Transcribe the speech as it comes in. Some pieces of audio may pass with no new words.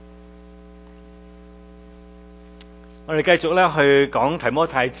我哋繼續咧去講提摩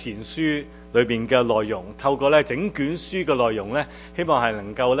太前書裏邊嘅內容，透過咧整卷書嘅內容咧，希望係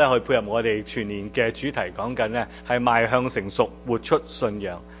能夠咧去配合我哋全年嘅主題，講緊咧係邁向成熟，活出信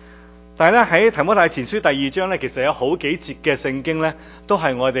仰。但係咧喺提摩太前書第二章咧，其實有好幾節嘅聖經咧，都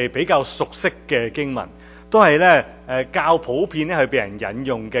係我哋比較熟悉嘅經文，都係咧較普遍咧去被人引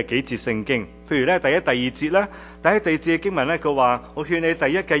用嘅幾節聖經。譬如咧第一、第二節咧，第一、第二節嘅經文咧，佢話：我勸你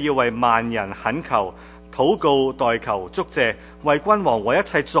第一嘅要為萬人懇求、禱告、代求、祝謝，為君王和一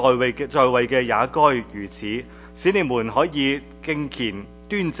切在位嘅也該如此，使你們可以敬虔、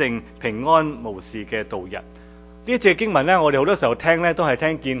端正、平安無事嘅度日。呢一節經文咧，我哋好多時候聽咧，都係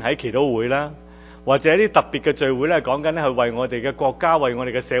聽見喺祈禱會啦，或者一啲特別嘅聚會咧，講緊咧係為我哋嘅國家、為我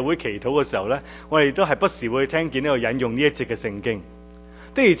哋嘅社會祈禱嘅時候咧，我哋都係不時會聽見呢個引用呢一節嘅聖經。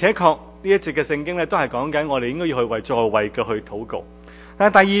的而且確呢一節嘅聖經咧，都係講緊我哋應該要去為在位嘅去禱告。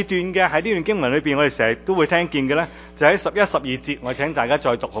但係第二段嘅喺呢段經文裏邊，我哋成日都會聽見嘅咧，就喺11、12節，我請大家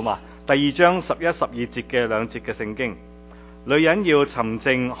再讀好嘛？第二章11、12節嘅兩節嘅聖經，女人要沉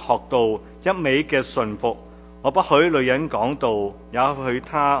靜學道，一味嘅順服。我不許女人講道，也許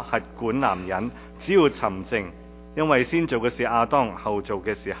她轄管男人，只要沉靜，因為先做嘅是亞當，後做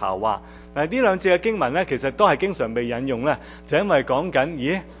嘅是夏娃。呢兩節嘅經文咧，其實都係經常被引用咧，就因為講緊，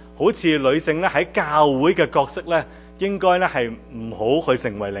咦，好似女性咧喺教會嘅角色咧，應該咧係唔好去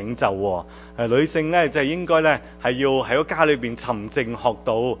成為領袖喎。女性咧就係應該咧係要喺個家裏邊沉靜學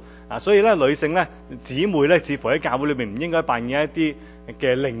道啊，所以咧女性咧姊妹咧，似乎喺教會裏邊唔應該扮演一啲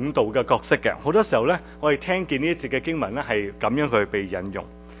嘅領導嘅角色嘅。好多時候咧，我哋聽見呢一節嘅經文咧係咁樣去被引用。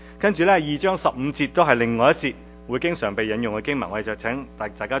跟住咧2章15節都係另外一節會經常被引用嘅經文，我哋就請大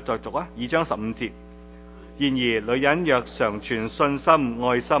家再讀啊。2章15節，然而女人若常存信心、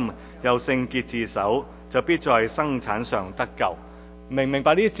愛心，又聖潔自守，就必在生產上得救。明唔明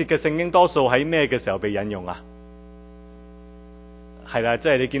白呢一節嘅聖經多數喺咩嘅時候被引用啊？係啦，即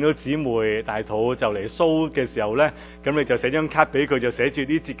係你見到姊妹大肚就嚟蘇嘅時候咧，咁你就寫張卡俾佢，就寫住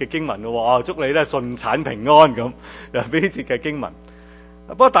呢節嘅經文咯。祝你咧順產平安咁，就俾呢節嘅經文。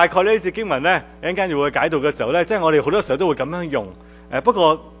不過大概呢節經文咧，一陣間要會解讀嘅時候咧，即係我哋好多時候都會咁樣用。不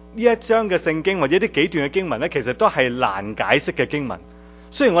過呢一章嘅聖經或者呢幾段嘅經文咧，其實都係難解釋嘅經文。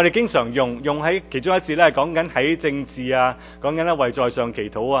雖然我哋經常用喺其中一節咧，講緊喺政治啊，講緊咧為在上祈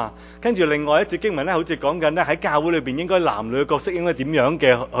禱啊，跟住另外一節經文咧，好似講緊咧喺教會裏邊應該男女嘅角色應該點樣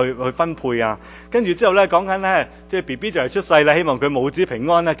嘅去分配啊，跟住之後咧講緊咧即係 BB 就嚟出世啦，希望佢母子平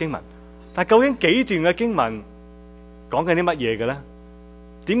安啦經文。但究竟幾段嘅經文講緊啲乜嘢嘅咧？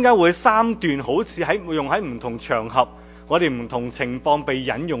點解會三段好似用喺唔同場合，我哋唔同情況被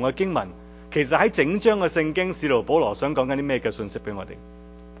引用嘅經文，其實喺整章嘅聖經，使徒保羅想講緊啲咩嘅信息俾我哋？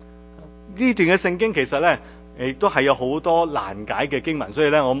呢段嘅聖經其實咧，亦都係有好多難解嘅經文，所以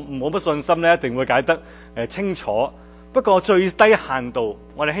咧我冇乜信心咧，一定會解得清楚。不過最低限度，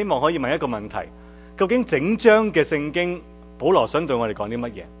我哋希望可以問一個問題：究竟整章嘅聖經，保羅想對我哋講啲乜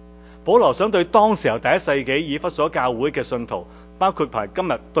嘢？保羅想對當時候第一世紀以弗所教會嘅信徒，包括埋今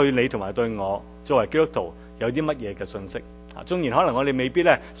日對你同埋對我作為基督徒，有啲乜嘢嘅信息？縱然可能我哋未必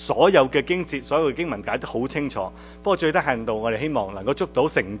咧所有嘅經節、所有嘅經文解得好清楚，不過最低限度我哋希望能夠捉到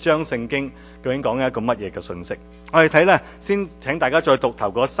成章聖經究竟講緊一個乜嘢嘅信息。我哋睇咧，先請大家再讀頭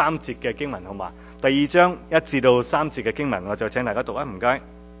嗰3節嘅經文好嘛？第2章1至到3節嘅經文，我就請大家讀啊，唔該。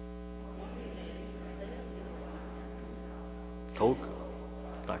禱、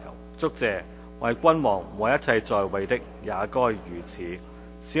代求、祝謝，為君王和一切在位的也該如此，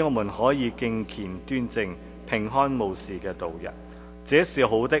使我們可以敬虔端正、平安無事嘅度日，這是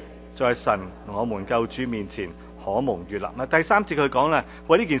好的，在神我們救主面前可蒙悅納。第3節佢講啦，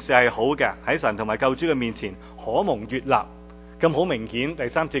喂，呢件事係好嘅，喺神同埋救主嘅面前可蒙悅納。咁好明顯，第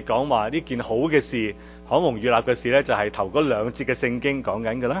3節講話呢件好嘅事、可蒙悅納嘅事呢，就係頭嗰2節嘅聖經講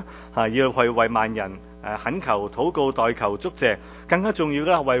緊㗎啦。要去為萬人懇求、禱告、代求、祝謝，更加重要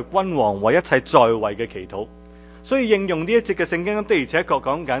嘅為君王為一切在位嘅祈禱。所以應用呢一節嘅聖經，的而且確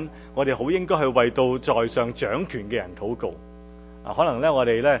講緊我哋好應該去為到在上掌權嘅人禱告。可能咧我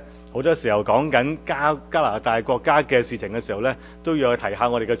哋咧好多時候講緊加拿大國家嘅事情嘅時候咧，都要去提下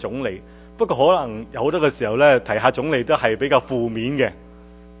我哋嘅總理。不過可能有好多嘅時候咧，提下總理都係比較負面嘅。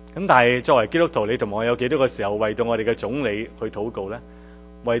咁但係作為基督徒，你同我有幾多個時候為到我哋嘅總理去禱告咧？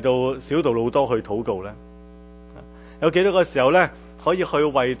為到小杜魯多去禱告咧？有幾多個時候咧？可以去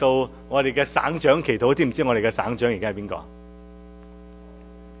為到我哋嘅省長祈禱？知唔知我哋嘅省長而家係邊個？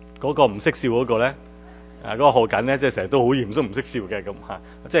嗰個唔識笑嗰個咧，嗰個賀錦咧，即係成日都好嚴肅唔識笑嘅咁嚇，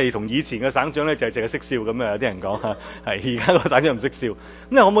即係同以前嘅省長咧就係淨係識笑咁啊！有啲人講嚇，係而家個省長唔識笑。咁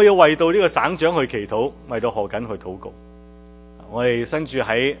你可唔可以為到呢個省長去祈禱，為到賀錦去禱告？我哋身處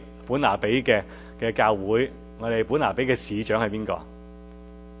喺本拿比嘅教會，我哋本拿比嘅市長係邊個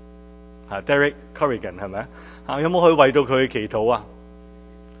？Derek Corrigan 係咪啊？有冇去為到佢祈禱啊？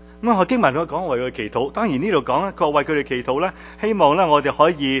咁我經文佢講為佢祈禱，當然呢度講咧，佢為佢哋祈禱咧，希望咧我哋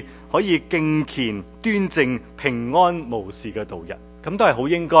可以敬虔、端正、平安無事嘅度日，咁都係好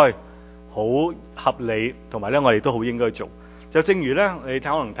應該、好合理，同埋咧我哋都好應該做。就正如咧，你可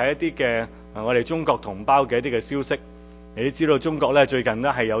能睇一啲嘅我哋中國同胞嘅一啲嘅消息，你都知道中國咧最近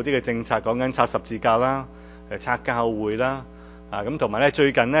咧係有啲嘅政策講緊拆十字架啦、拆教會啦，咁同埋咧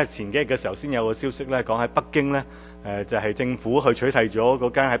最近咧前幾日嘅時候先有個消息咧講喺北京咧。就係政府去取締咗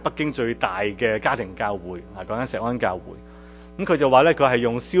嗰間喺北京最大嘅家庭教會，講緊石安教會。咁佢就話咧，佢係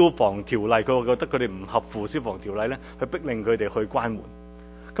用消防條例，佢覺得佢哋唔合乎消防條例咧，去逼令佢哋去關門。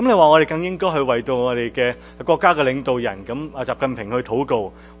咁你話我哋更應該去為到我哋嘅國家嘅領導人，咁習近平去禱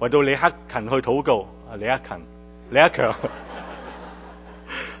告，為到李克勤去禱告，李克強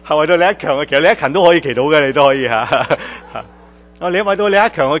係為到李克強，其實李克勤都可以祈禱嘅，你都可以你為到李克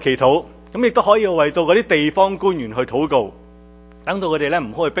強去祈禱。咁亦都可以為到嗰啲地方官員去禱告，等到佢哋咧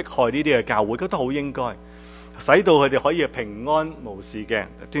唔可以迫害呢啲嘅教會，都好應該，使到佢哋可以平安無事嘅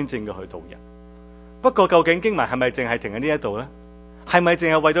端正嘅去度日。不過究竟經文係咪淨係停喺呢一度咧？係咪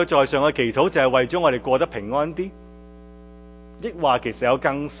淨係為到在上嘅祈禱，就係為咗我哋過得平安啲？抑或其實有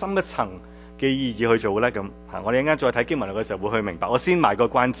更深一層嘅意義去做咧？咁我哋一陣間再睇經文嘅時候會去明白。我先賣個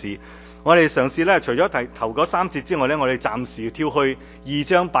關子。我哋嘗試咧，除咗頭嗰3節之外咧，我哋暫時跳去2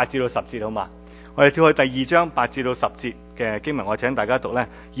章8至到10節，好嘛？我哋跳去第2章8至到10節嘅經文，我請大家讀咧。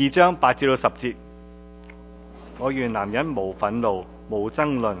2章8至到10節，我願男人無憤怒、無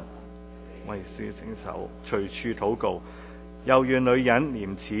爭論，為事聖手，隨處禱告；又願女人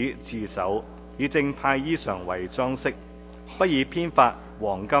廉恥自守，以正派衣裳為裝飾，不以編髮、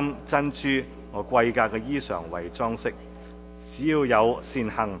黃金、珍珠和貴價嘅衣裳為裝飾，只要有善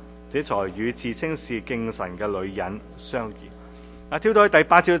行，這才與自稱是敬神嘅女人相宜。跳到去第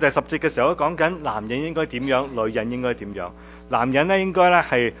8至到第10節嘅時候，都講緊男人應該點樣，女人應該點樣。男人咧應該咧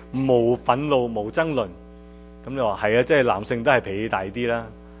係無憤怒、無爭論。咁你話係啊，即係男性都係脾氣大啲啦，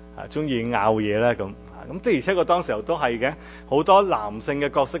中意拗嘢啦咁。咁的而且確當時候都係嘅，好多男性嘅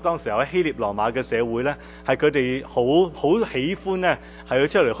角色當時候喺希臘羅馬嘅社會咧，係佢哋好喜歡咧，係去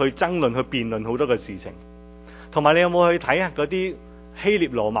出嚟去爭論、去辯論好多嘅事情。同埋你有冇去睇嗰啲希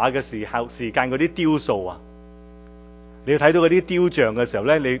臘羅馬嘅時間嗰啲雕塑啊？你要睇到嗰啲雕像嘅時候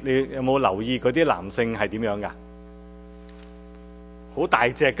咧，你有冇留意嗰啲男性係點樣噶？好大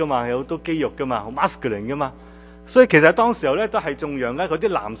隻噶嘛，有好多肌肉噶嘛，好 masculine 噶嘛。所以其實當時候咧都係頌揚咧，嗰啲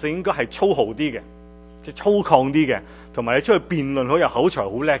男性應該係粗豪啲嘅，即係粗獷啲嘅，同埋你出去辯論好有口才好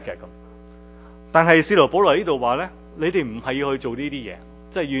叻嘅咁。但係使徒保羅呢度話咧，你哋唔係要去做呢啲嘢，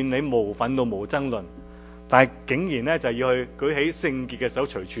即係願你無憤怒、無爭論。但係竟然咧就要去舉起聖潔嘅手，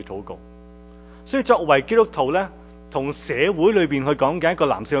隨處禱告。所以作為基督徒咧，同社會裏邊去講嘅一個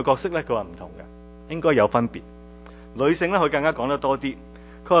男性嘅角色咧，佢話唔同嘅，應該有分別。女性咧，佢更加講得多啲。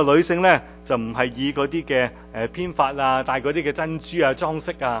佢話女性咧就唔係以嗰啲嘅編髮啊，戴嗰啲嘅珍珠啊、裝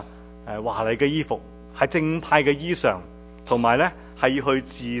飾啊、華麗嘅衣服，係正派嘅衣裳，同埋咧係要去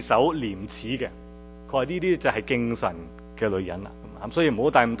自守廉恥嘅。佢話呢啲就係敬神嘅女人啦。咁所以唔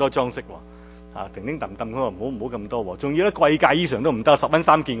好戴咁多裝飾喎。叮叮噹噹，佢話唔好咁多喎，仲要咧貴價衣裳都唔得，10蚊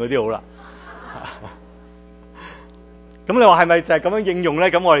3件嗰啲好啦。咁你話係咪就係咁樣應用咧？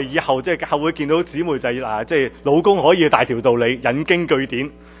咁我哋以後即係教會見到姊妹就係即係老公可以大條道理引經據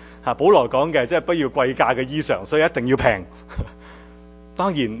典。保羅講嘅即係不要貴價嘅衣裳，所以一定要平。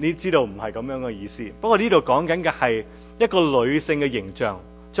當然你知道唔係咁樣嘅意思。不過呢度講緊嘅係一個女性嘅形象，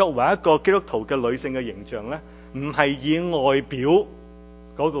作為一個基督徒嘅女性嘅形象咧，唔係以外表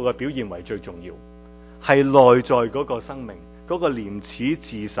嗰個嘅表現為最重要，係內在嗰個生命嗰個廉恥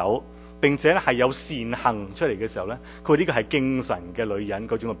自守，並且咧係有善行出嚟嘅時候咧，佢呢個係敬神嘅女人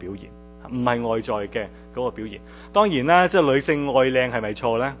嗰種嘅表現，唔係外在嘅嗰個表現。當然啦，即係女性愛靚係咪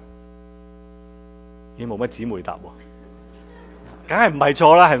錯咧？已經冇乜姊妹答喎，梗係唔係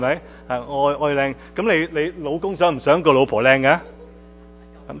錯啦，係咪？愛靚，咁你老公想唔想個老婆靚嘅？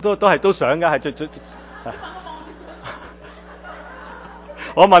咁都想嘅，係最。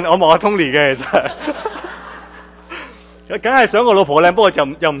我問阿 Tony 嘅，其實梗係想個老婆靚，不過就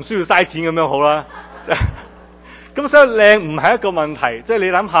又唔需要嘥錢咁樣好啦。咁所以靚唔係一個問題，即係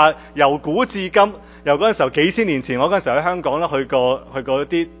你諗下，由古至今，由嗰陣時候幾千年前，我嗰陣時候喺香港咧去過一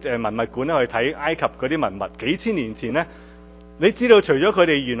啲文物館咧去睇埃及嗰啲文物。幾千年前咧，你知道除咗佢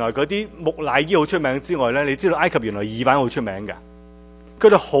哋原來嗰啲木乃伊好出名之外咧，你知道埃及原來耳環好出名㗎。佢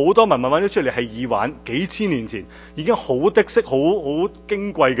哋好多文物揾咗出嚟係耳環，幾千年前已經好的色、好矜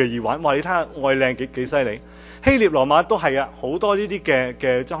貴嘅耳環。哇！你睇下愛靚幾犀利。希臘羅馬都係啊，好多呢啲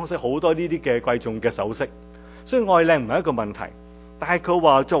嘅裝飾，好多呢啲嘅貴重嘅首飾。所以愛靚唔係一個問題，但係佢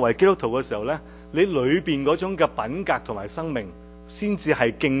話作為基督徒嘅時候呢，你裏邊嗰種嘅品格同埋生命先至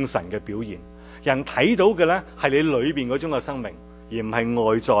係敬神嘅表現。人睇到嘅呢係你裏邊嗰種嘅生命，而唔係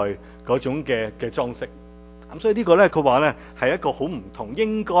外在嗰種嘅裝飾。咁所以呢個呢，佢話呢係一個好唔同，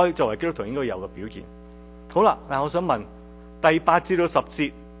應該作為基督徒應該有嘅表現。好啦，但我想問第8至到10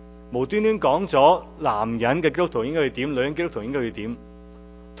節無端端講咗男人嘅基督徒應該要點，女人基督徒應該要點，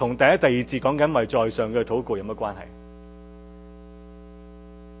同第1、第2節講緊為在上嘅禱告有乜關係？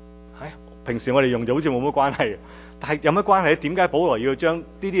平時我哋用就好似冇乜關係，但係有乜關係？點解保羅要將呢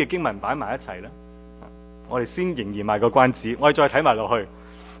啲嘅經文擺埋一齊呢？我哋先仍然賣個關子，我哋再睇埋落去，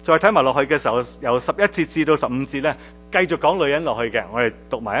再睇埋落去嘅時候，由11節至到15節呢，繼續講女人落去嘅。我哋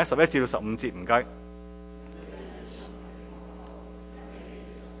讀埋11至到15節，唔該。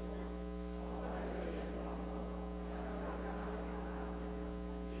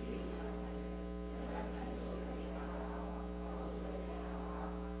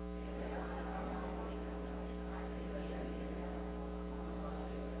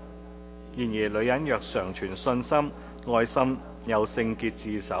然而女人若常存信心、愛心，又聖潔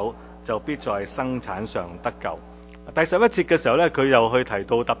自守，就必在生產上得救。第11節嘅時候呢，佢又去提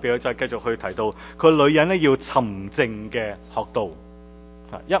到，特別再繼續去提到，佢女人呢要沉靜嘅學道，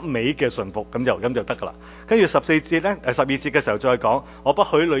一味嘅順服咁就得噶啦。跟住12節嘅時候再講，我不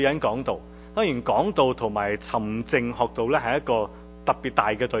許女人講道。當然講道同埋沉靜學道呢係一個特別大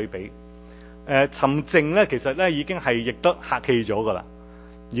嘅對比。沉靜呢其實呢已經係譯得客氣咗噶啦。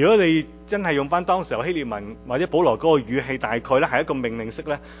如果你真係用翻當時候希臘文或者保羅嗰個語氣，大概咧係一個命令式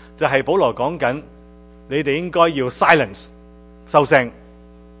咧，就係保羅講緊你哋應該要 silence 收聲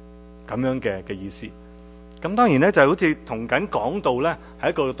咁樣嘅意思。咁當然咧就好似同緊講道咧係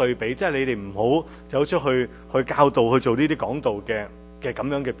一個對比，即係你哋唔好走出去教導去做呢啲講道嘅咁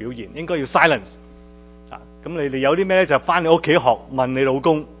樣嘅表現，應該要 silence 啊。咁你哋有啲咩咧就翻你屋企學問你老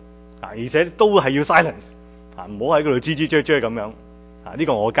公啊，而且都係要 silence 啊，唔好喺嗰度吱吱喳喳咁樣。呢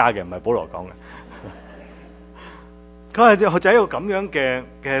個我加嘅，唔係保羅講嘅。佢係就係一個咁樣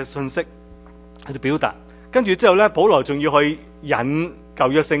嘅信息去表達。跟住之後咧，保羅仲要去引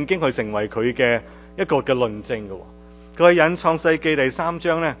舊約聖經去成為佢嘅一個嘅論證嘅。佢引創世記第3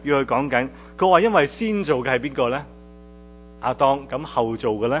章咧，要去講緊。佢話因為先做嘅係邊個咧？亞當，咁後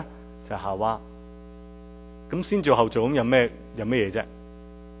做嘅咧就係夏娃。咁先做後做咁有咩嘢啫？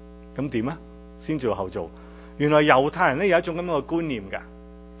咁點啊？先做後做。原來猶太人咧有一種咁樣嘅觀念㗎，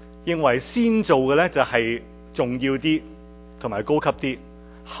認為先做嘅咧就係重要啲同埋高級啲，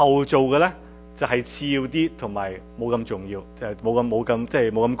後做嘅咧就係次要啲同埋冇咁重要，就係冇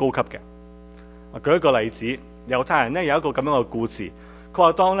咁高級嘅。舉一個例子，猶太人咧有一個咁樣嘅故事，佢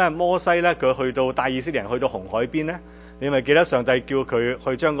話當咧摩西咧佢去到帶以色列人去到紅海邊咧，你咪記得上帝叫佢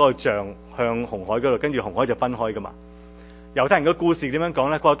去將嗰個杖向紅海嗰度，跟住紅海就分開㗎嘛。猶太人嘅故事點樣講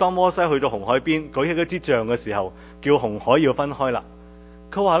呢？佢話當摩西去到紅海邊舉起嗰支杖嘅時候，叫紅海要分開啦。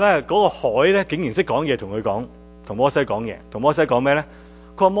佢話呢嗰個海呢竟然識講嘢，同摩西講嘢。同摩西講咩呢？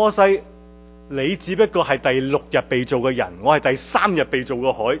佢話摩西，你只不過係第6日被造嘅人，我係第3日被造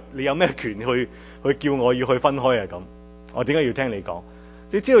嘅海，你有咩權去叫我要去分開啊？咁我點解要聽你講？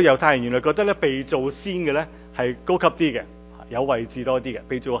你知道猶太人原來覺得呢被造先嘅呢係高級啲嘅，有位置多啲嘅，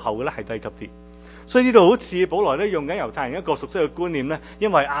被造後嘅呢係低級啲。所以呢度好似保羅咧用緊猶太人一個熟悉嘅觀念咧，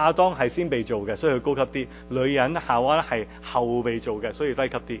因為亞當係先被造嘅，所以佢高級啲；女人夏娃咧係後被造嘅，所以低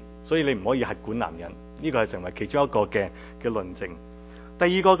級啲。所以你唔可以轄管男人，呢個係成為其中一個嘅論證。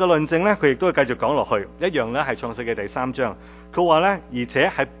第二個嘅論證咧，佢亦都會繼續講落去，一樣咧係創世記第3章。佢話咧，而且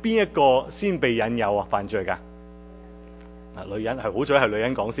係邊一個先被引誘啊犯罪㗎？女人係好彩係女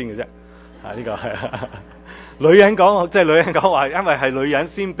人講先嘅啫。呢個係女人講，即係女人講話，因為係女人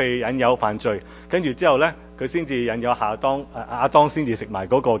先被引誘犯罪，跟住之後咧，佢先至引誘亞當先至食埋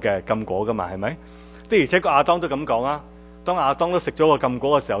嗰個嘅禁果噶嘛，係咪？的而且確亞當都咁講啊。當亞當都食咗個禁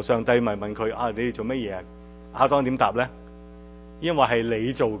果嘅時候，上帝咪問佢你哋做乜嘢啊？亞當點答咧？因為係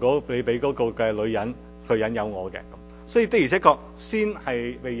你俾嗰個嘅女人佢引誘我嘅，所以的而且確先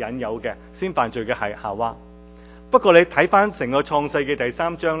係被引誘嘅，先犯罪嘅係夏娃。不過你睇翻成個創世記第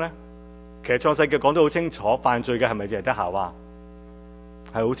3章咧。其實創世記講得好清楚，犯罪嘅係咪淨係得夏娃？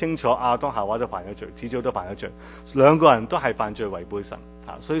係好清楚，亞當夏娃都犯咗罪，始祖都犯咗罪，兩個人都係犯罪違背神，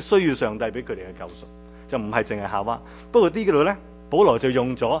所以需要上帝俾佢哋嘅救贖，就唔係淨係夏娃。不過呢度咧，保羅就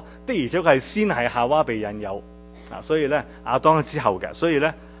用咗的，而且佢係先係夏娃被引誘，所以咧亞當之後嘅，所以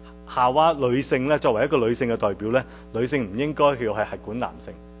咧夏娃女性咧作為一個女性嘅代表咧，女性唔應該要係管男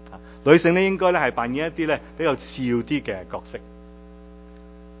性，女性咧應該咧係扮演一啲咧比較次要啲嘅角色。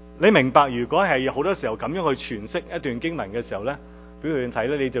你明白，如果係好多時候咁樣去詮釋一段經文嘅時候咧，表現睇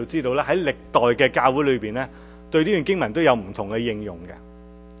咧，你就知道咧喺歷代嘅教會裏邊咧，對呢段經文都有唔同嘅應用嘅，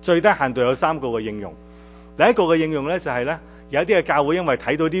最低限度有3個嘅應用。第一個嘅應用咧就係咧，有一啲嘅教會因為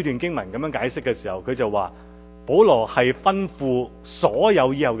睇到呢段經文咁樣解釋嘅時候，佢就話保羅係吩咐所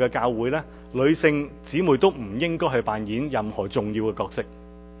有以後嘅教會咧，女性姊妹都唔應該去扮演任何重要嘅角色。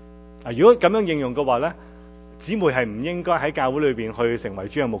如果咁樣應用嘅話咧，姊妹係唔應該喺教會裏邊去成為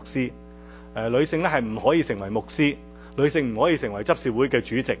主任牧師，女性咧係唔可以成為牧師，女性唔可以成為執事會嘅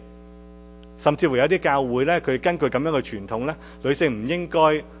主席，甚至乎有啲教會咧，佢根據咁樣嘅傳統咧，女性唔應該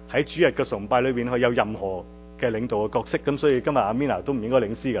喺主日嘅崇拜裏邊去有任何嘅領導嘅角色。咁所以今日阿 Mina 都唔應該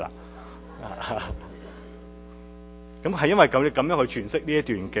領詩噶啦。咁係因為咁樣去詮釋呢一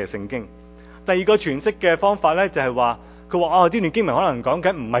段嘅聖經。第二個詮釋嘅方法咧，就係話佢話呢段經文可能講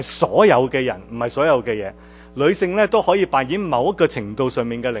緊唔係所有嘅人，唔係所有嘅嘢，女性咧都可以扮演某一個程度上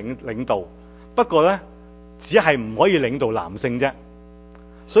面嘅領導，不過咧只係唔可以領導男性啫。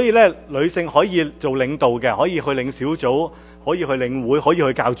所以咧女性可以做領導嘅，可以去領小組，可以去領會，可以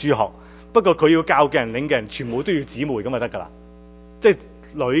去教主學，不過佢要教嘅人、領嘅人全部都要姊妹咁就得噶啦。即係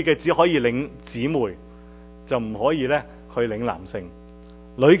女嘅只可以領姊妹，就唔可以咧去領男性。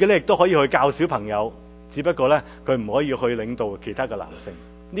女嘅咧亦都可以去教小朋友，只不過咧佢唔可以去領導其他嘅男性。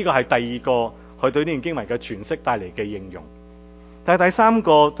呢個係第二個去對呢段經文嘅詮釋帶嚟嘅應用。但係第三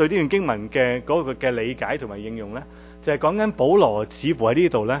個對呢段經文嘅嗰個嘅理解同埋應用咧，就係講緊保羅似乎喺呢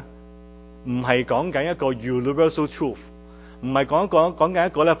度咧，唔係講緊一個 universal truth， 唔係講緊一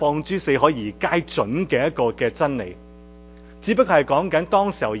個咧放諸四海而皆準嘅一個嘅真理，只不過係講緊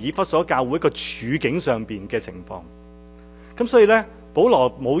當時候以弗所教會一個處境上邊嘅情況。咁所以咧，保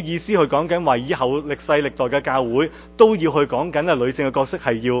羅冇意思去講緊話以後歷世歷代嘅教會都要去講緊女性嘅角色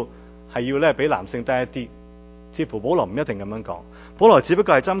係要咧比男性低一啲。似乎保羅唔一定咁樣講，保羅只不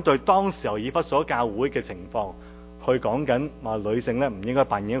過係針對當時候以弗所教會嘅情況去講緊話女性咧唔應該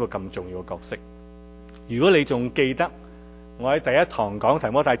扮演一個咁重要嘅角色。如果你仲記得我喺第一堂講提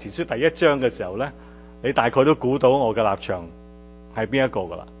摩太前書第1章嘅時候咧，你大概都估到我嘅立場係邊一個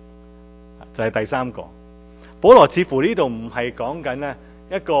噶啦，就係第3個。保羅似乎呢度唔係講緊咧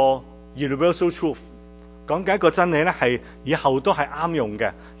一個 universal truth， 講緊一個真理咧係以後都係啱用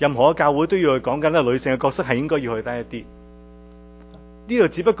嘅，任何嘅教會都要去講緊咧女性嘅角色係應該要去低一啲。呢度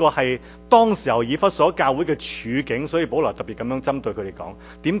只不過係當時候以弗所教會嘅處境，所以保羅特別咁樣針對佢哋講。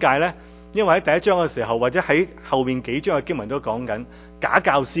點解呢？因為喺第1章嘅時候，或者喺後面幾章嘅經文都講緊假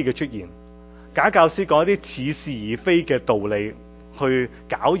教師嘅出現，假教師講一啲似是而非嘅道理，去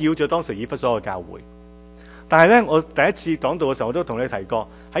攪擾咗當時以弗所嘅教會。但係咧，我第一次講到嘅時候，我都同你提過，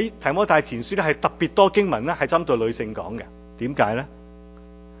喺提摩太前書咧係特別多經文咧係針對女性講嘅。點解呢？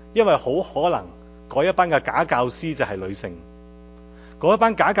因為好可能嗰一班嘅假教師就係女性，嗰一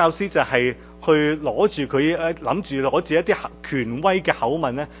班假教師就係去攞住佢諗住攞住一啲權威嘅口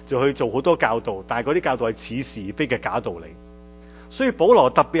吻咧，就去做好多教導，但係嗰啲教導係似是而非嘅假道理。所以保羅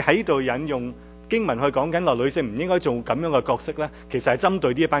特別喺度引用經文去講緊話女性唔應該做咁樣嘅角色咧，其實係針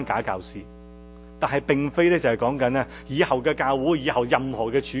對呢一班假教師。但係並非咧，就係講緊咧以後嘅教會，以後任何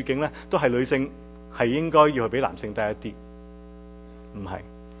嘅處境咧，都係女性係應該要去比男性低一啲。唔係，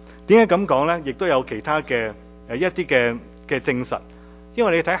點解咁講咧？亦都有其他嘅一啲嘅證實。因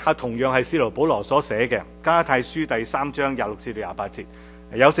為你睇下，同樣係使徒保羅所寫嘅加拉太書第3章26至28節，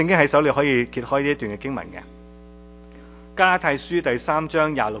有聖經喺手，你可以揭開呢一段嘅經文嘅。加拉太書第3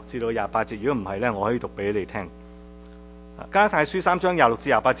章26至28節，如果唔係咧，我可以讀俾你聽。加拉太書3章26至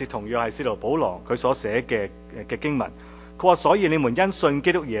28節同樣係使徒保羅佢所寫嘅經文。佢話：所以你們因信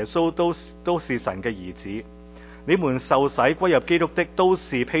基督耶穌都是神嘅兒子，你們受洗歸入基督的都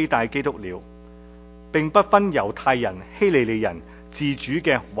是披戴基督了，並不分猶太人、希利尼人、自主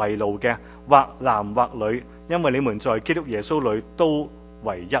嘅、為奴嘅，或男或女，因為你們在基督耶穌裏都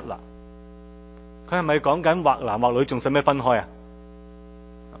為一啦。佢係咪講緊或男或女仲使咩分開啊？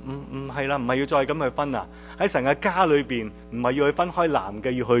唔係啦，唔係要再咁去分啊！喺神嘅家裏邊，唔係要去分開男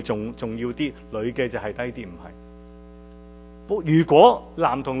嘅要去重要啲，女嘅就係低啲，唔係。如果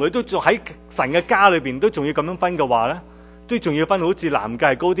男同女都仲喺神嘅家裏邊都仲要咁樣分嘅話咧，都仲要分好似男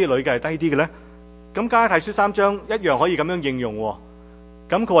嘅係高啲，女嘅係低啲嘅咧，咁加拉太書3章一樣可以咁樣應用。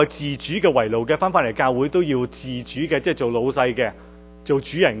咁佢話自主嘅為奴嘅翻嚟教會都要自主嘅，即係做老細嘅、做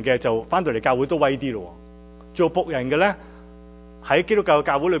主人嘅就翻到嚟教會都威啲咯。做僕人嘅咧，喺基督教嘅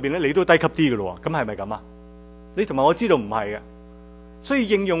教會裏邊咧，你都低級啲嘅咯。咁係咪咁啊？你同埋我知道唔係嘅，所以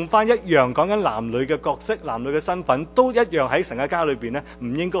應用翻一樣講緊男女嘅角色、男女嘅身份都一樣喺神嘅家裏邊咧，唔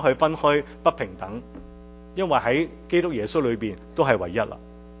應該去分開不平等，因為喺基督耶穌裏邊都係唯一啦。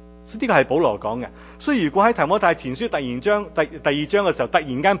所以呢個係保羅講嘅。所以如果喺提摩太前書第2章嘅時候，突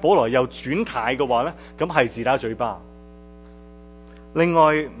然間保羅又轉態嘅話咧，咁係自打嘴巴。另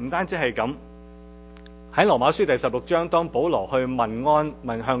外唔單止係咁，喺羅馬書第16章，當保羅去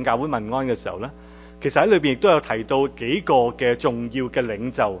向教會問安嘅時候呢，其實喺裏邊亦都有提到幾個嘅重要嘅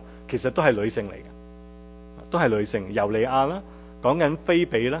領袖，其實都係女性嚟嘅，都係女性。猶利亞啦，講緊菲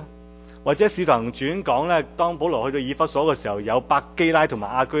比啦，或者使徒行傳講呢，當保羅去到以弗所嘅時候，有百基拉同埋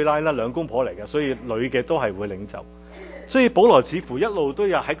亞居拉啦，兩公婆嚟嘅，所以女嘅都係會領袖。所以保羅似乎一路都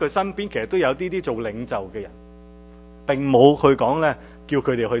有喺佢身邊，其實都有啲做領袖嘅人，並冇去講呢，叫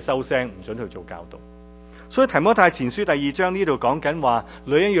佢哋去收聲，唔准去做教導。所以提摩太前書第2章呢度講緊話，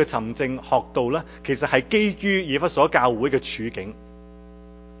女人要沉靜學道呢，其實係基於以弗所教會嘅處境，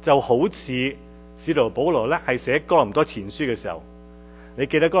就好似使徒保羅呢係寫哥林多前書嘅時候，你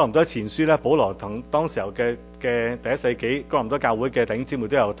記得哥林多前書呢，保羅同當時候嘅第1世紀哥林多教會嘅弟兄姊妹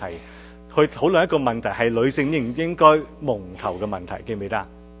都有提，去討論一個問題，係女性應唔應該蒙頭嘅問題，記唔記得啊？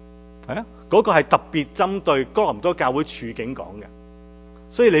係啊，嗰個係特別針對哥林多教會處境講嘅。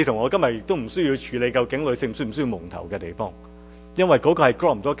所以你同我今日亦都唔需要處理究竟女性需唔需要蒙頭嘅地方，因為嗰個係哥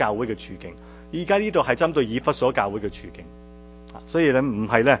林多教會嘅處境。而家呢度係針對以弗所教會嘅處境，所以咧唔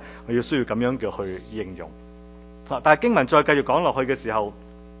係咧我要需要咁樣嘅去應用。但係經文再繼續講落去嘅時候，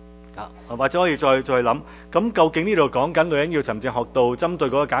或者可以再諗，咁究竟呢度講緊女人要沉靜學道，針對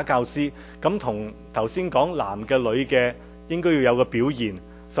嗰個假教師，咁同頭先講男嘅女嘅應該要有個表現，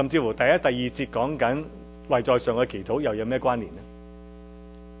甚至乎第1、第2節講緊為在上嘅祈禱，又有咩關聯呢？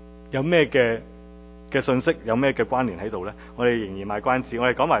有咩嘅信息，有咩嘅關聯喺度呢？我哋仍然賣關子，我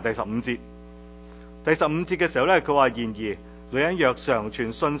哋講埋第15節。第15節嘅時候呢，佢話：然而女人若常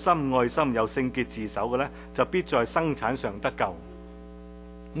存信心、愛心，有聖潔自守嘅呢，就必在生產上得救。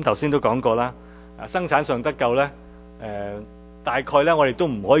咁頭先都講過啦，生產上得救呢，大概呢，我哋都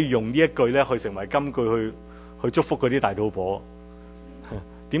唔可以用呢一句呢去成為金句去祝福嗰啲大肚婆。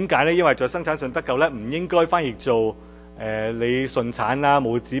點解呢？因為在生產上得救呢，唔應該翻譯做你順產啦，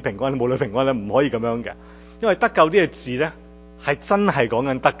母子平安、母女平安咧，唔可以咁樣嘅。因為得救呢個字呢，係真係講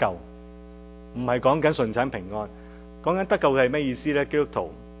緊得救，唔係講緊順產平安。講緊得救嘅係咩意思呢？基督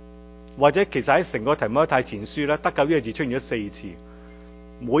徒或者其實喺成個提摩太前書呢，得救呢個字出現咗4次，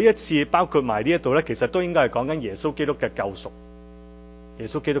每一次包括埋呢一度呢，其實都應該係講緊耶穌基督嘅救贖，耶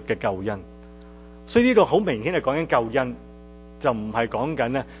穌基督嘅救恩。所以呢度好明顯係講緊救恩，就唔係講緊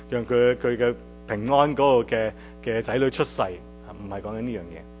呢讓佢嘅平安嗰個嘅仔女出世，唔係講緊呢樣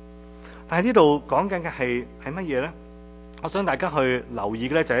嘢。但係呢度講緊嘅係乜嘢呢？我想大家去留意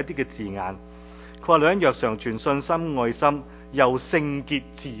嘅呢，就係一啲嘅字眼。佢話女人若常存信心、愛心，又聖潔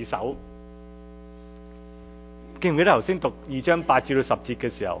自守。記唔記得頭先讀2章8至到10節嘅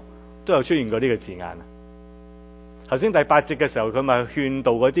時候，都有出現過呢個字眼啊？頭先第8節嘅時候，佢咪勸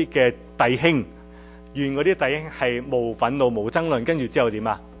導嗰啲嘅弟兄，願嗰啲弟兄係無憤怒、無爭論，跟住之後點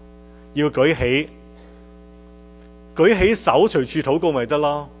啊？要舉起手，隨處禱告咪得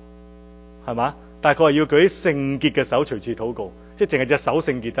咯，係嘛？但係佢話要舉起聖潔嘅手，隨處禱告，即係淨係隻手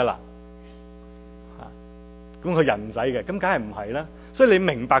聖潔得啦。咁佢人唔使嘅，咁梗係唔係啦。所以你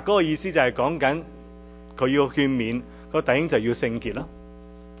明白嗰個意思就係講緊佢要勸勉個弟兄就要聖潔啦。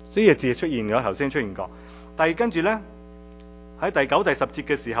呢個字出現咗，頭先出現過。但係跟住咧喺第9、第10節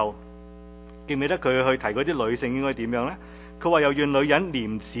嘅時候，記唔記得佢去提嗰啲女性應該點樣咧？佢話又願女人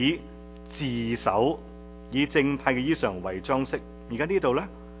廉恥自守，以正派嘅衣裳為裝飾。而家呢度咧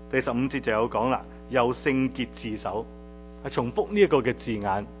第15節就有講啦，又聖潔自守，係重複呢一個嘅字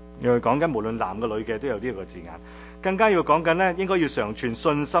眼，又講緊無論男嘅女嘅都有呢一個字眼。更加要講緊咧，應該要常存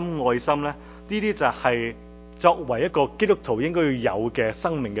信心、愛心咧，呢啲就係作為一個基督徒應該要有嘅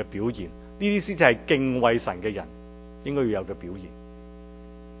生命嘅表現。呢啲先至係敬畏神嘅人應該要有嘅表現。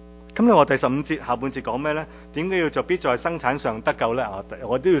咁你話第15節下半節講咩呢？點解要就必在生產上得救呢？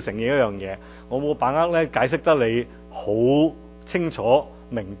我都要承認一樣嘢，我冇把握咧解釋得你好清楚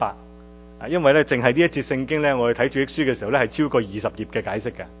明白。因為咧淨係呢一節聖經咧，我哋睇主益書嘅時候咧係超過20頁嘅解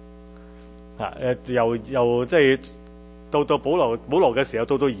釋嘅。由即係到保羅嘅時候，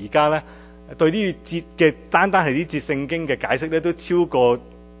到而家咧，對呢節嘅單係呢節聖經嘅解釋咧，都超過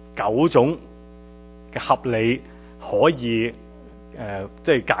9種嘅合理可以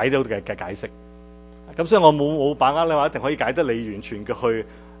即係解到嘅解釋。咁所以我冇把握咧話一定可以解得你完全嘅去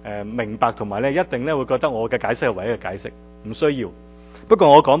明白，同埋咧一定咧會覺得我嘅解釋係唯一嘅解釋，唔需要。不過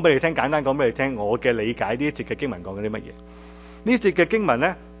我講俾你聽，簡單講俾你聽，我嘅理解呢一節嘅經文講緊啲乜嘢？呢節嘅經文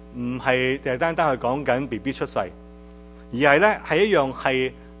咧唔係淨係單去講緊 BB 出世，而係咧係一樣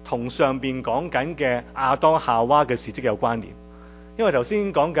係同上邊講緊嘅亞當夏娃嘅事蹟有關聯。因為頭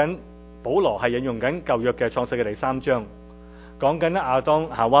先講緊保羅係引用緊舊約嘅創世嘅第3章，講緊咧亞當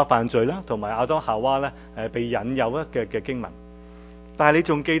夏娃犯罪啦，同埋亞當夏娃咧被引誘嘅經文。但係你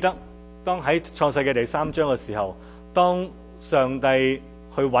仲記得當喺創世嘅第3章嘅時候，當上帝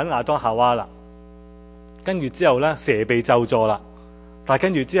去揾亞當夏娃啦，跟住之後咧，蛇被咒詛啦。但係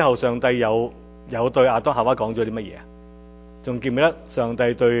跟住之後，上帝有對亞當夏娃講咗啲乜嘢啊？仲記唔記得上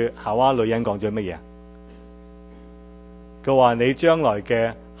帝對夏娃女人講咗乜嘢啊？佢話你將來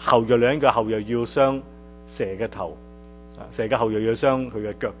嘅後裔，女人嘅後裔要傷蛇嘅頭，蛇嘅後裔要傷佢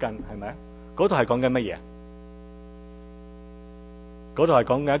嘅腳跟，係咪？嗰度係講緊乜嘢？嗰度係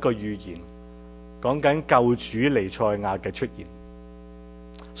講緊一個預言，講緊救主彌賽亞嘅出現。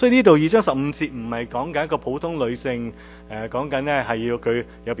所以呢度2章15節唔係講緊一個普通女性，講緊咧係要佢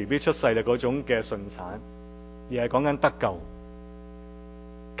有 BB 出世嘅嗰種嘅順產，而係講緊得救。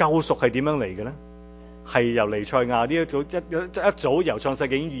救贖係點樣嚟嘅咧？係由彌賽亞呢一早由創世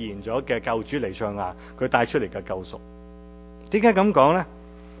紀已經預言咗嘅救主彌賽亞，佢帶出嚟嘅救贖。點解咁講咧？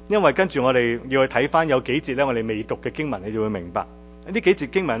因為跟住我哋要去睇翻有幾節咧，我哋未讀嘅經文，你就會明白呢幾節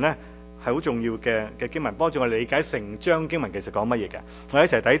經文咧係好重要嘅經文，幫助我哋理解成章經文其實講乜嘢嘅。我哋一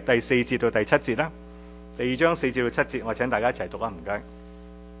齊睇第4節到第7節啦。第2章4至到7節，我請大家一齊讀啊，唔該。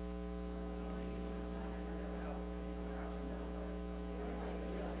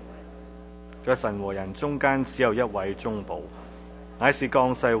在神和人中間只有一位中保，乃是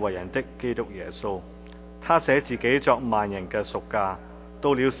降世為人的基督耶穌。他捨自己作萬人嘅贖價，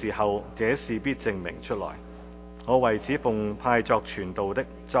到了時候，這事必證明出來。我為此奉派作傳道的，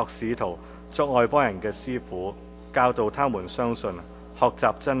作使徒，作外邦人嘅師傅，教導他們相信，學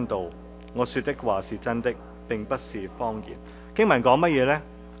習真道。我說的話是真的，並不是謊言。經文講乜嘢呢？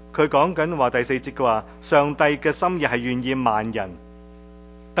佢講緊話第4節嘅話，上帝嘅心意係願意萬人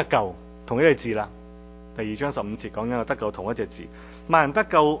得救，同一個字啦。第2章15節講緊個得救，同一隻字。萬人得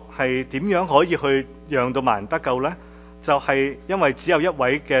救係點樣可以去讓到萬人得救呢？就係因為只有一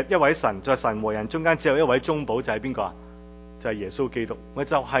位神，在神和人中間只有一位中保，就係邊個啊？就係耶穌基督。咪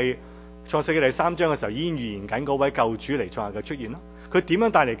就係創世記第3章嘅時候已經預言緊嗰位救主彌賽亞嘅出現咯。佢點樣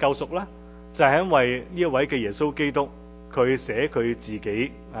帶嚟救贖呢？就係因為呢一位嘅耶穌基督，佢捨佢自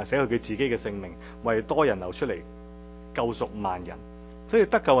己佢自己嘅性命，為多人流出嚟救贖萬人。所以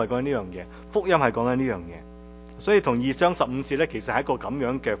得救係講緊呢樣嘢，福音係講緊呢樣嘢。所以同2章15節咧，其實係一個咁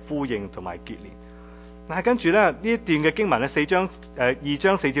樣嘅呼應同埋結連。但係跟住咧呢一段嘅經文咧，2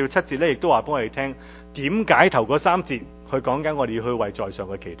章4至到7節咧，亦都話俾我哋聽點解頭嗰3節去講緊我哋要去為在上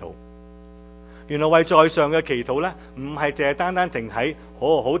嘅祈禱。原來為在上嘅祈禱咧，唔係淨係單單停喺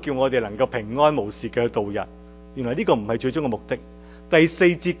好叫我哋能夠平安無事嘅度日。原來呢個唔係最終嘅目的。第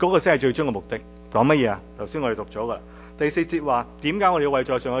4節嗰個先係最終嘅目的。講乜嘢啊？頭先我哋讀咗噶啦。第4節話點解我哋要為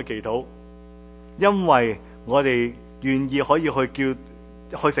在上嘅祈禱？因為我哋願意可以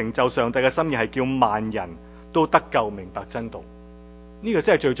去成就上帝嘅心意，係叫萬人都得救明白真道。呢個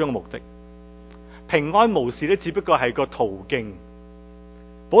先係最終嘅目的。平安無事咧，只不過係個途徑。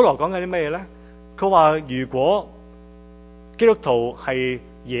保羅講緊啲咩嘢咧？佢話如果基督徒係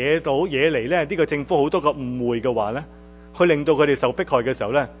惹嚟咧呢個政府好多個誤會嘅話咧，去令到佢哋受迫害嘅時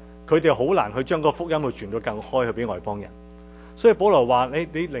候咧，佢哋好難去將個福音去傳到更開去俾外邦人。所以保羅話你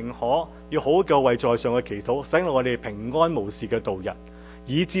寧可要好好嘅為在上嘅祈禱，使到我哋平安無事嘅度日，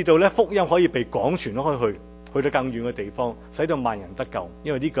以至到咧福音可以被廣傳開去到更遠嘅地方，使到萬人得救。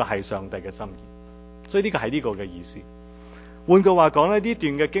因為呢個係上帝嘅心意，所以呢個係呢個嘅意思。換句話講咧，呢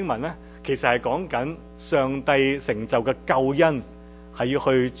段嘅經文咧，其實係講緊上帝成就嘅救恩係要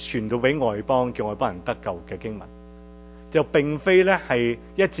去傳到俾外邦，叫外邦人得救嘅經文。就並非咧係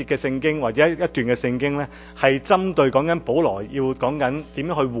一節嘅聖經或者一段嘅聖經咧，係針對講緊保羅要講緊點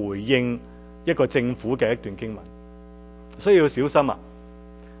樣去回應一個政府嘅一段經文，所以要小心啊！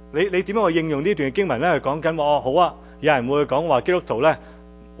你點樣去應用呢段嘅經文咧？係講緊話好啊，有人會講話基督徒咧，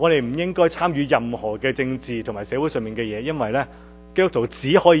我哋唔應該參與任何嘅政治同埋社會上面嘅嘢，因為咧基督徒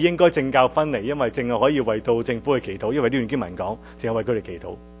只可以應該政教分離，因為淨係可以為到政府去祈禱，因為呢段經文講淨係為佢哋祈禱。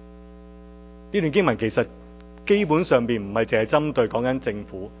呢段經文其實基本上邊唔係淨係針對講緊政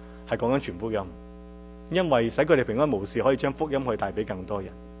府，係講緊傳福音，因為使佢哋平安無事，可以將福音去帶俾更多人。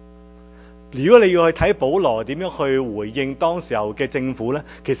如果你要去睇保羅點樣去回應當時候嘅政府呢，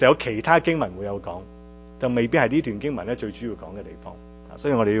其實有其他經文會有講，就未必係呢段經文咧最主要講嘅地方。所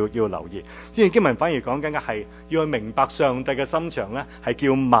以我哋要留意呢段經文，反而講緊嘅係要去明白上帝嘅心腸呢，係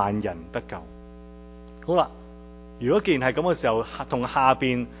叫萬人得救。好啦，如果既然係咁嘅時候，同下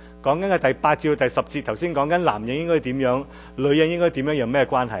邊講緊嘅第8至到第10節，頭先講緊男人應該點樣，女人應該點樣，有咩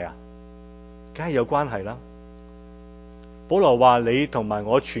關係啊？梗係有關係啦。保羅話你同埋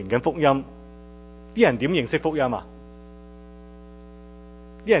我傳緊福音，啲人點認識福音啊？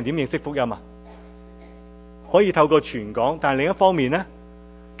啲人點認識福音啊？可以透過傳講，但係另一方面呢，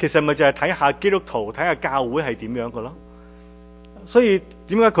其實咪就係睇下基督徒，睇下教會係點樣嘅咯。所以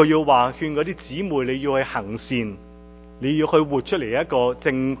點解佢要話勸嗰啲姊妹，你要去行善，你要去活出嚟一個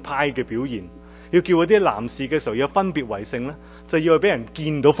正派嘅表現？要叫嗰啲男士嘅時候要分別為聖咧，就要俾人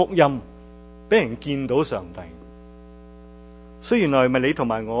見到福音，俾人見到上帝。所以原來咪你同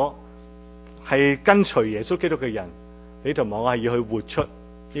埋我係跟隨耶穌基督嘅人，你同埋我係要去活出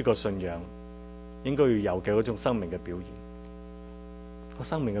呢個信仰應該要有嘅嗰種生命嘅表現，個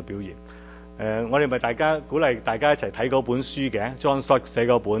生命嘅表現。我哋咪大家鼓勵大家一齊睇嗰本書嘅 John Stott 寫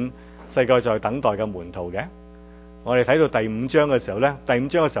嗰本《世界在等待嘅門徒》嘅。我哋睇到第5章嘅時候咧，第5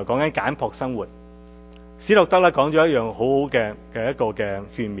章嘅時候講緊簡樸生活。史諾德咧講咗一樣好好嘅一個嘅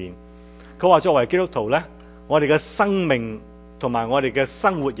勸勉。佢話作為基督徒咧，我哋嘅生命同埋我哋嘅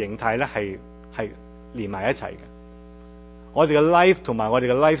生活形態咧係連埋一齊嘅。我哋嘅 life 同埋我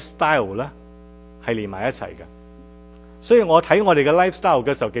哋嘅 lifestyle 咧係連埋一齊嘅。所以我睇我哋嘅 lifestyle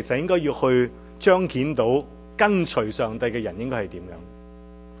嘅時候，其實應該要去彰顯到跟隨上帝嘅人應該係點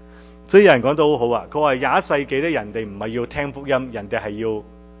樣。所以有人講到好好啊，佢話21世紀咧，人哋唔係要聽福音，人哋係要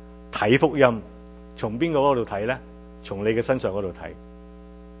睇福音。從邊個嗰度睇咧？從你嘅身上嗰度睇。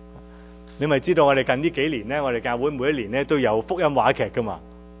你咪知道我哋近呢幾年咧，我哋教會每一年咧都有福音話劇噶嘛，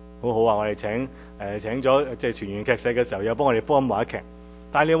好好啊！我哋請咗即係全員劇社嘅時候，有幫我哋福音話劇。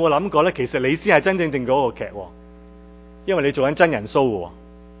但係你有冇諗過咧？其實你先係真正嗰個劇，因為你做緊真人 show 嘅。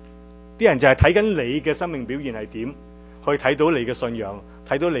啲人就係睇緊你嘅生命表現係點，去睇到你嘅信仰，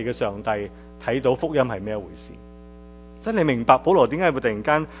睇到你嘅上帝，睇到福音係咩一回事。真係明白保羅點解會突然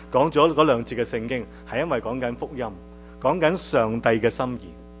間講咗嗰2節嘅聖經，係因為講緊福音，講緊上帝嘅心意。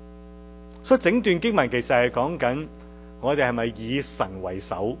所以整段經文其實係講緊我哋係咪以神為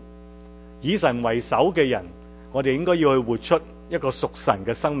首？以神為首嘅人，我哋應該要去活出一個屬神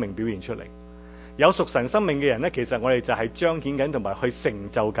嘅生命表現出嚟。有屬神生命嘅人呢，其實我哋就係彰顯緊同埋去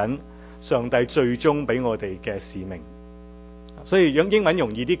成就緊上帝最終俾我哋嘅使命。所以用英文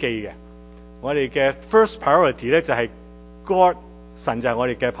容易啲記嘅，我哋嘅 first priority 咧就係 God， 神就係我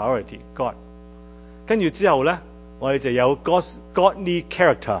哋嘅 priority God。跟住之後咧，我哋就有 godly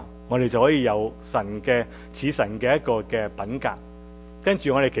character， 我哋就可以有神嘅似神嘅一個嘅品格。跟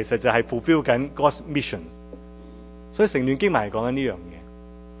住我哋其實就係 fulfill 緊 God's mission。所以成段經文係講緊呢樣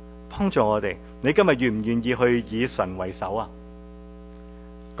嘢，幫助我哋。你今日願唔願意去以神為首啊？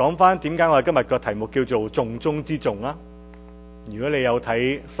講翻點解我哋今日個題目叫做重中之重啊？如果你有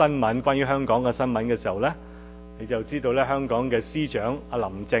睇新聞，關於香港嘅新聞嘅時候咧，你就知道咧，香港嘅司長阿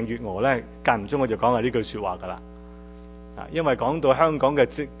林鄭月娥咧，間唔中我就講下呢句說話噶啦。因為講到香港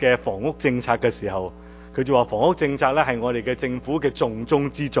嘅房屋政策嘅時候，佢就話房屋政策咧係我哋嘅政府嘅重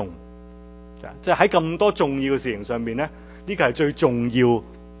中之重，即係喺咁多重要嘅事情上面咧，呢個係最重要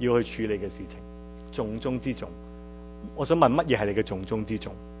要去處理嘅事情，重中之重。我想問乜嘢係你嘅重中之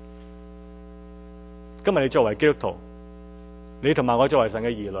重？今日你作為基督徒，你同埋我作為神嘅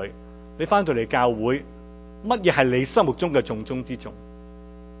兒女，你翻到嚟教會，乜嘢係你心目中嘅重中之重？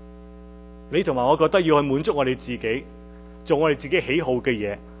你同埋我覺得要去滿足我哋自己，做我哋自己喜好嘅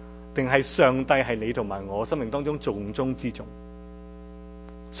嘢，定係上帝係你同埋我生命當中重中之重？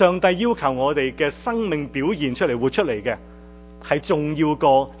上帝要求我哋嘅生命表現出嚟、活出嚟嘅，係重要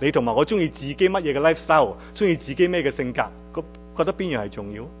過你同埋我中意自己乜嘢嘅 lifestyle， 中意自己咩嘅性格，覺得邊樣係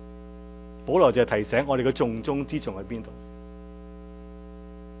重要？保羅就提醒我哋嘅重中之重喺邊度？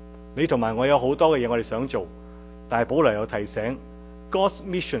你同埋我有好多嘅嘢我哋想做，但係保羅有提醒 God's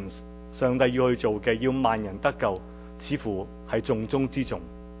missions， 上帝要去做嘅，要萬人得救，似乎係重中之重，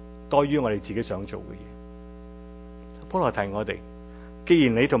多於我哋自己想做嘅嘢。保羅提我哋，既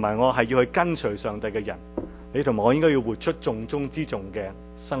然你同埋我係要去跟隨上帝嘅人，你同埋我應該要活出重中之重嘅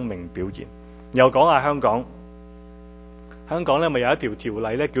生命表現。又講下香港，香港咧咪有一條條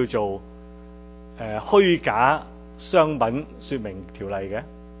例咧叫做虛假商品說明條例嘅。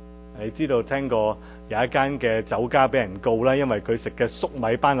你知道聽過有一間嘅酒家俾人告啦，因為佢食嘅粟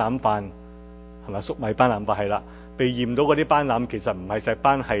米斑腩飯，係咪粟米斑腩飯？係啦，被驗到嗰啲斑腩其實唔係石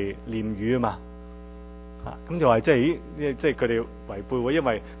斑，係鯰魚啊嘛。咁就話即係佢哋違背喎，因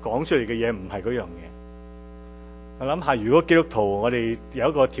為講出嚟嘅嘢唔係嗰樣嘢。我諗下，如果基督徒我哋有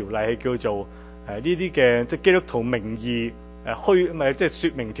一個條例係叫做呢啲嘅即係基督徒名義即係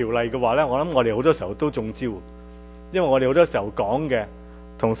說明條例嘅話咧，我諗我哋好多時候都中招，因為我哋好多時候講嘅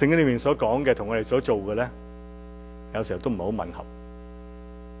同聖經裏面所講嘅同我哋所做嘅咧，有時候都唔係好吻合。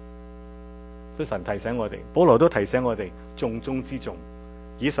所以神提醒我哋，保羅都提醒我哋重中之重，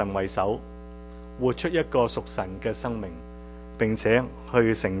以神為首，活出一個屬神嘅生命，並且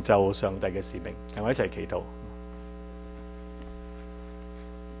去成就上帝嘅使命。係咪一齊祈禱？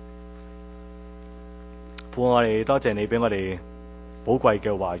父，我哋多謝你俾我哋寶貴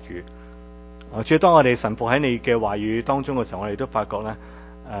嘅話語。主，當我哋臣服喺你嘅話語當中嘅時候，我哋都發覺咧，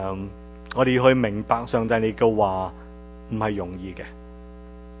我哋要去明白上帝你嘅話唔係容易嘅。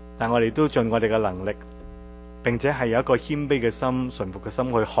但我哋都盡我哋嘅能力，並且係有一個謙卑嘅心、順服嘅心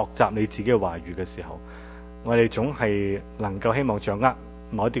去學習你自己嘅話語嘅時候，我哋總係能夠希望掌握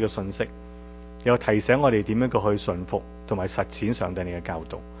某一啲嘅信息，又提醒我哋點樣嘅去順服同埋實踐上帝你嘅教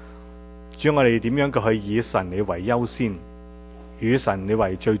導。主，我哋點樣嘅去以神你為優先，與神你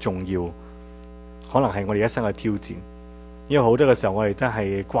為最重要，可能係我哋一生嘅挑戰。因為好多嘅時候我哋都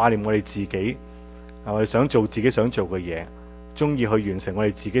係掛念我哋自己，我哋想做自己想做嘅嘢，中意去完成我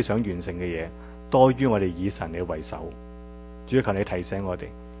哋自己想完成嘅嘢，多於我哋以神你為首。主，求你提醒我哋，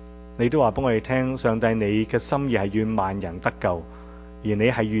你都話俾我哋聽，上帝你嘅心意係願萬人得救，而你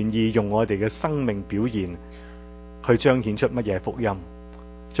係願意用我哋嘅生命表現去彰顯出乜嘢福音，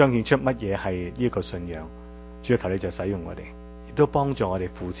彰顯出乜嘢係呢個信仰。主，求你就使用我哋，亦都幫助我哋，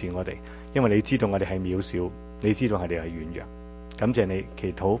扶持我哋，因為你知道我哋係渺小，你知道我哋係軟弱。感謝你，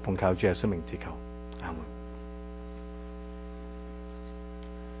祈禱奉靠主耶穌名字求。